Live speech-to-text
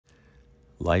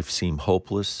Life seem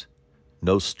hopeless?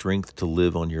 No strength to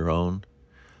live on your own?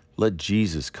 Let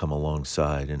Jesus come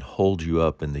alongside and hold you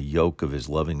up in the yoke of his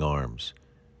loving arms.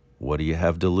 What do you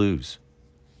have to lose?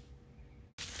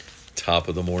 Top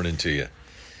of the morning to you.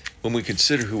 When we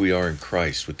consider who we are in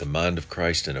Christ with the mind of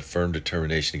Christ and a firm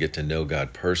determination to get to know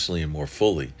God personally and more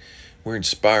fully, we're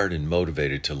inspired and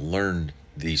motivated to learn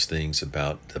these things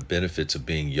about the benefits of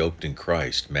being yoked in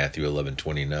Christ, Matthew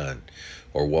 11:29,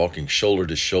 or walking shoulder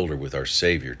to shoulder with our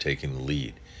Savior, taking the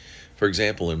lead. For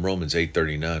example, in Romans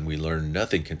 8:39, we learn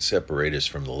nothing can separate us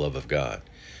from the love of God.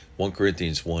 1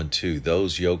 Corinthians 1:2,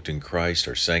 those yoked in Christ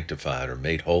are sanctified or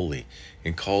made holy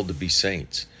and called to be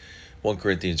saints. 1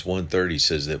 Corinthians 1:30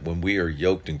 says that when we are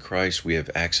yoked in Christ, we have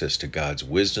access to God's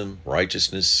wisdom,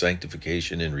 righteousness,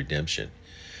 sanctification, and redemption.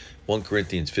 1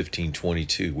 Corinthians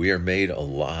 15:22, we are made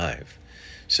alive.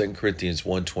 2 Corinthians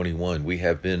 1:21, we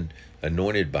have been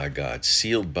anointed by God,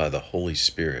 sealed by the Holy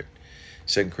Spirit.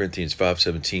 2 Corinthians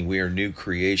 5:17, we are new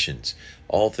creations.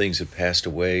 All things have passed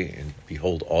away, and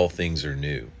behold, all things are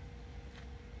new.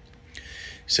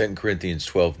 2 Corinthians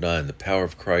 12:9, the power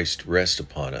of Christ rests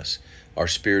upon us. Our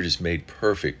spirit is made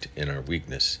perfect in our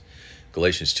weakness.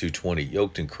 Galatians 2:20,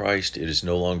 yoked in Christ, it is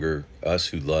no longer us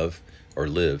who love or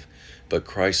live, but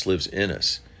Christ lives in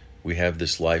us. We have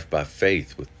this life by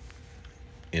faith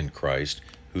in Christ,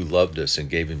 who loved us and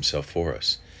gave himself for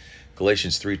us.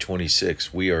 Galatians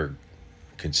 3:26, we are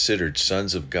considered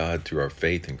sons of God through our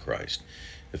faith in Christ.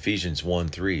 Ephesians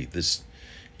 1:3,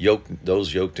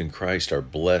 those yoked in Christ are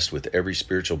blessed with every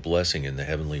spiritual blessing in the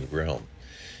heavenly realm.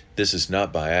 This is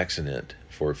not by accident,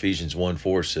 for Ephesians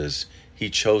 1:4 says, he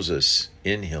chose us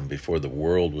in him before the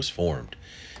world was formed,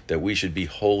 that we should be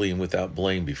holy and without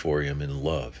blame before him in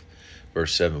love.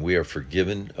 Verse 7, we are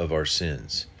forgiven of our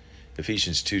sins.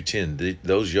 Ephesians 2:10,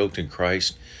 those yoked in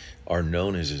Christ are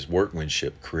known as his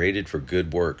workmanship, created for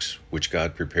good works, which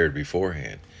God prepared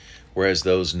beforehand. Whereas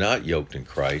those not yoked in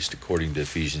Christ, according to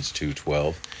Ephesians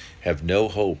 2:12, have no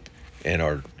hope and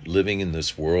are living in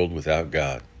this world without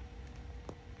God.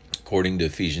 According to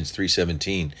Ephesians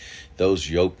 3:17, those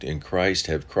yoked in Christ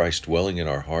have Christ dwelling in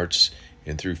our hearts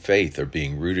and through faith are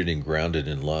being rooted and grounded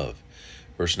in love.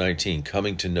 Verse 19,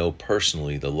 coming to know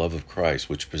personally the love of Christ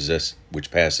which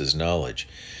passes knowledge,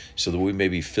 so that we may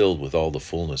be filled with all the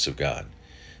fullness of God.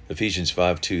 Ephesians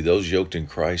 5:2, those yoked in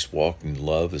Christ walk in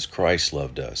love as Christ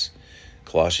loved us.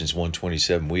 Colossians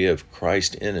 1:27, we have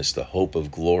Christ in us, the hope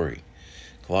of glory.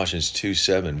 Colossians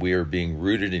 2:7, we are being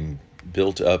rooted and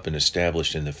built up and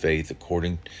established in the faith,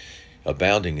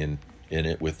 abounding in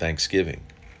it with thanksgiving.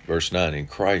 Verse 9, in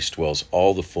Christ dwells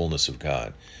all the fullness of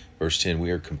God. Verse 10, we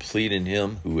are complete in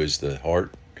him who is the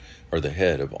heart or the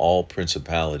head of all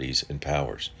principalities and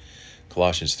powers.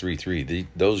 Colossians 3:3,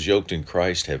 those yoked in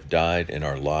Christ have died and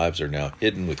our lives are now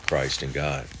hidden with Christ in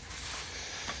God.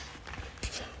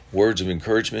 Words of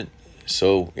encouragement.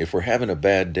 So if we're having a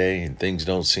bad day and things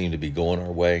don't seem to be going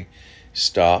our way,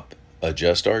 stop,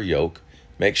 adjust our yoke,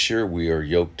 make sure we are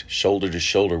yoked shoulder to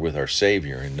shoulder with our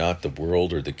Savior and not the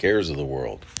world or the cares of the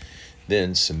world.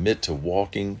 Then submit to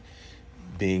walking,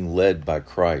 being led by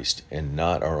Christ and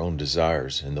not our own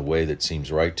desires in the way that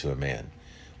seems right to a man.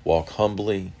 Walk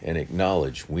humbly and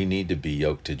acknowledge we need to be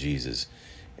yoked to Jesus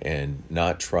and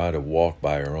not try to walk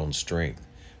by our own strength.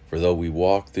 For though we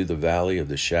walk through the valley of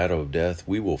the shadow of death,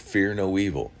 we will fear no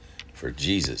evil, for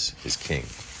Jesus is King.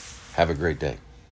 Have a great day.